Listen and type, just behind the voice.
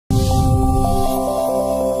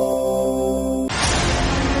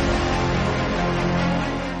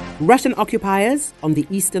Russian occupiers on the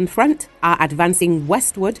eastern front are advancing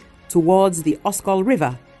westward towards the Oskol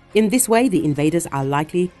River. In this way, the invaders are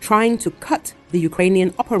likely trying to cut the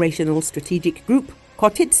Ukrainian operational strategic group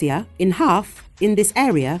Khortytsia in half in this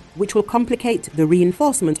area, which will complicate the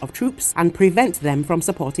reinforcement of troops and prevent them from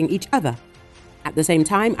supporting each other. At the same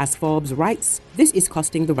time, as Forbes writes, this is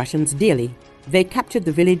costing the Russians dearly. They captured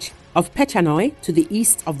the village of Peschanoye to the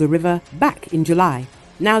east of the river back in July.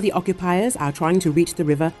 Now the occupiers are trying to reach the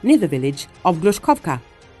river near the village of Glushkovka.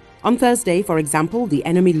 On Thursday, for example, the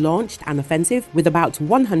enemy launched an offensive with about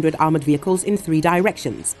 100 armored vehicles in 3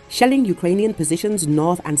 directions, shelling Ukrainian positions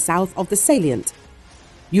north and south of the salient.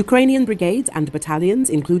 Ukrainian brigades and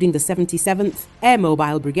battalions, including the 77th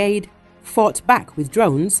Airmobile Brigade, fought back with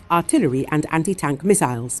drones, artillery and anti-tank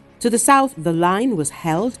missiles. To the south, the line was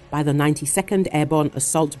held by the 92nd Airborne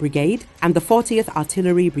Assault Brigade, and the 40th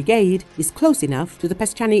Artillery Brigade is close enough to the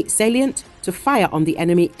Peschany Salient to fire on the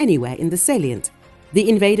enemy anywhere in the salient. The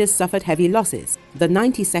invaders suffered heavy losses. The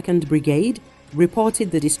 92nd Brigade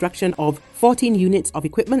reported the destruction of 14 units of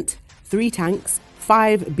equipment, 3 tanks,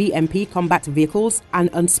 5 BMP combat vehicles,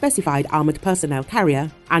 an unspecified armored personnel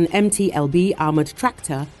carrier, an MTLB armored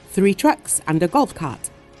tractor, 3 trucks and a golf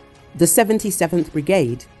cart. The 77th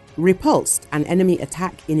Brigade repulsed an enemy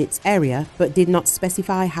attack in its area but did not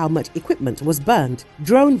specify how much equipment was burned.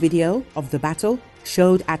 Drone video of the battle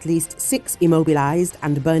showed at least 6 immobilized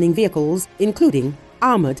and burning vehicles, including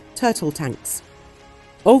armored turtle tanks.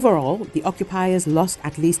 Overall, the occupiers lost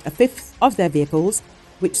at least a fifth of their vehicles,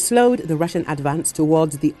 which slowed the Russian advance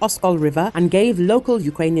towards the Oskol River and gave local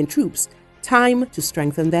Ukrainian troops time to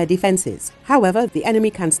strengthen their defenses. However, the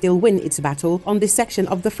enemy can still win its battle on this section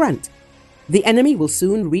of the front. The enemy will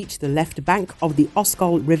soon reach the left bank of the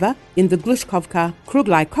Oskol River in the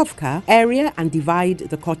Glushkovka-Kruglaykovka area and divide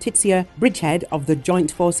the Khortytsia bridgehead of the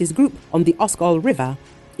Joint Forces Group on the Oskol River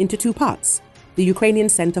into 2 parts, the Ukrainian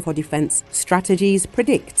Center for Defense Strategies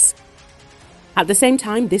predicts. At the same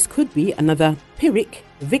time, this could be another pyrrhic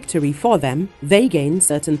victory for them. They gain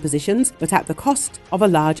certain positions, but at the cost of a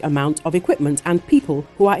large amount of equipment and people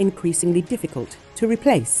who are increasingly difficult to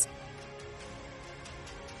replace.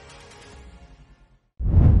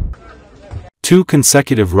 Two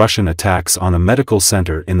consecutive Russian attacks on a medical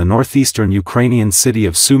center in the northeastern Ukrainian city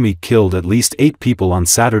of Sumy killed at least 8 people on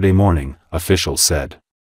Saturday morning, officials said.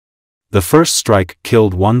 The first strike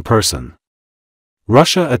killed 1 person.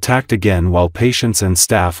 Russia attacked again while patients and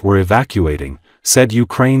staff were evacuating, said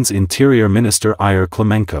Ukraine's Interior Minister Ihor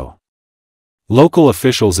Klimenko. Local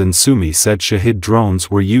officials in Sumy said Shahid drones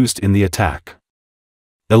were used in the attack.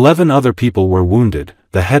 11 other people were wounded,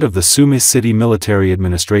 the head of the Sumy City Military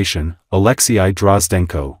Administration, Alexei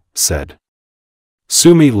Drozdenko, said.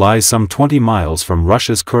 Sumy lies some 20 miles from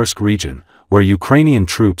Russia's Kursk region, where Ukrainian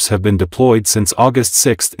troops have been deployed since August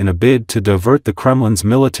 6 in a bid to divert the Kremlin's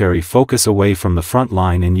military focus away from the front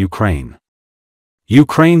line in Ukraine.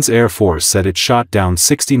 Ukraine's Air Force said it shot down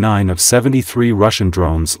 69 of 73 Russian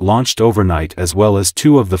drones launched overnight as well as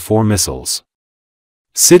 2 of the 4 missiles.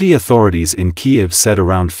 City authorities in Kiev said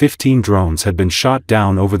around 15 drones had been shot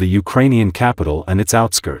down over the Ukrainian capital and its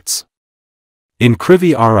outskirts. In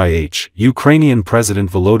Kryvyi Rih, Ukrainian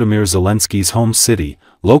President Volodymyr Zelensky's home city,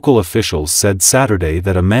 local officials said Saturday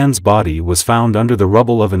that a man's body was found under the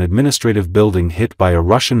rubble of an administrative building hit by a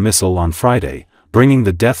Russian missile on Friday, bringing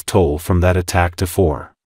the death toll from that attack to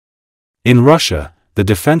 4. In Russia, the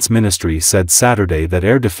Defense Ministry said Saturday that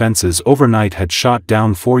air defenses overnight had shot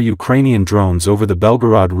down 4 Ukrainian drones over the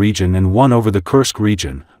Belgorod region and 1 over the Kursk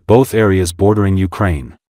region, both areas bordering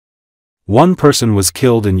Ukraine. 1 person was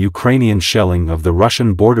killed in Ukrainian shelling of the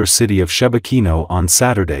Russian border city of Shebekino on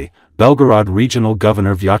Saturday, Belgorod Regional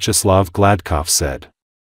Governor Vyacheslav Gladkov said.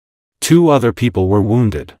 2 other people were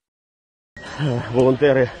wounded.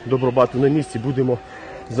 Волонтери добробату на місці, будемо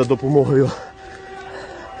за допомогою.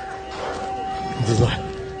 Не знаю.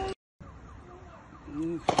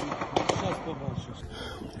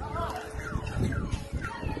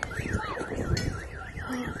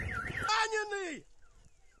 Ранений!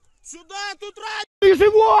 Сюда, тут ранений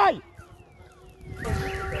живой!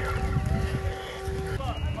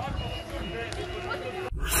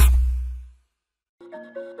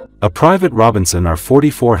 A private Robinson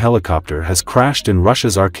R-44 helicopter has crashed in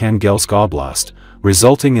Russia's Arkhangelsk Oblast,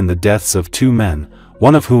 resulting in the deaths of 2 men,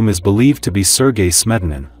 one of whom is believed to be Sergei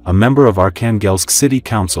Smetinin, a member of Arkhangelsk City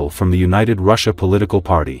Council from the United Russia political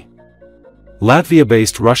party.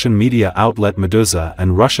 Latvia-based Russian media outlet Meduza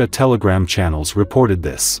and Russia Telegram channels reported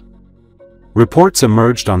this. Reports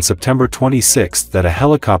emerged on September 26 that a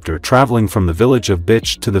helicopter traveling from the village of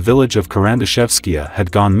Bucha to the village of Karandashevskaya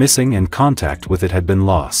had gone missing and contact with it had been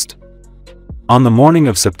lost. On the morning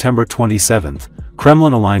of September 27,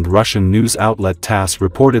 Kremlin-aligned Russian news outlet TASS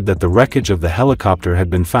reported that the wreckage of the helicopter had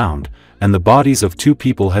been found, and the bodies of 2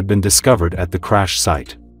 people had been discovered at the crash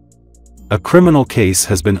site. A criminal case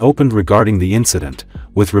has been opened regarding the incident,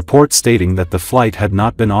 with reports stating that the flight had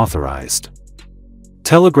not been authorized.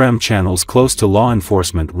 Telegram channels close to law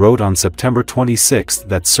enforcement wrote on September 26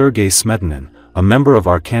 that Sergei Smetana, a member of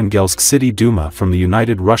Arkhangelsk City Duma from the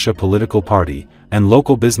United Russia political party, and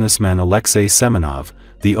local businessman Alexei Semenov,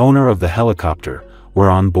 the owner of the helicopter, were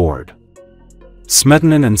on board.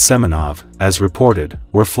 Smetana and Semenov, as reported,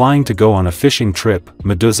 were flying to go on a fishing trip,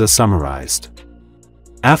 Meduza summarized.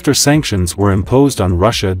 After sanctions were imposed on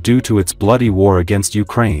Russia due to its bloody war against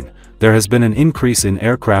Ukraine, there has been an increase in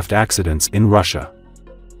aircraft accidents in Russia.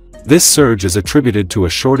 This surge is attributed to a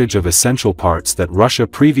shortage of essential parts that Russia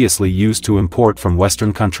previously used to import from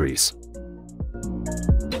Western countries.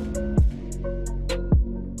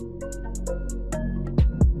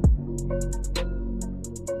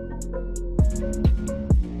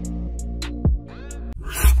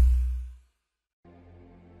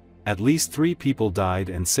 At least 3 people died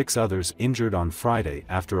and 6 others injured on Friday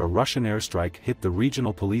after a Russian airstrike hit the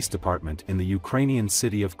regional police department in the Ukrainian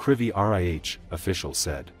city of Kryvyi Rih, officials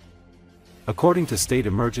said. According to State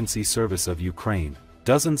Emergency Service of Ukraine,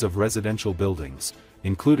 dozens of residential buildings,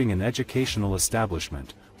 including an educational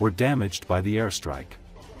establishment, were damaged by the airstrike.